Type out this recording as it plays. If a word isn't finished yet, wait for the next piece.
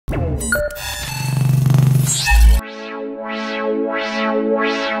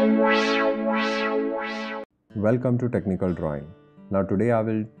Welcome to Technical Drawing. Now today I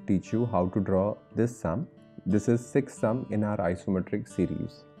will teach you how to draw this sum. This is 6th sum in our isometric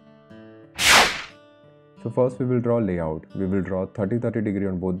series. So first we will draw layout. We will draw 30-30 degree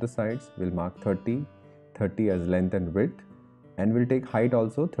on both the sides. We'll mark 30 as length and width, and we'll take height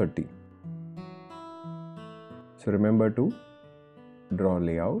also 30. So remember to draw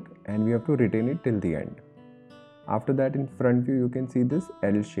layout, and we have to retain it till the end. After that, in front view you can see this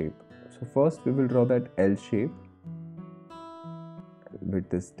L shape. So first we will draw that L shape.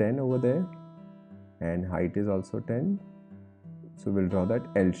 Width is 10 over there and height is also 10. So we'll draw that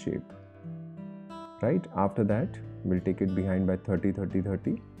L shape. Right, after that we'll take it behind by 30.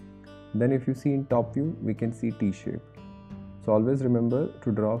 Then if you see in top view, we can see T shape. So always remember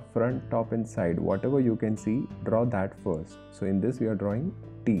to draw front, top and side. Whatever you can see, draw that first. So in this we are drawing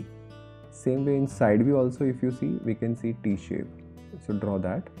T. Same way in side view also, if you see, we can see T shape. So draw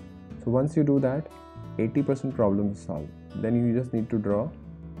that. So once you do that, 80% problem is solved. Then you just need to draw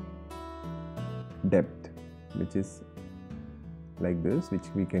depth, which is like this, which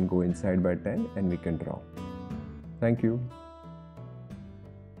we can go inside by 10 and we can draw. Thank you.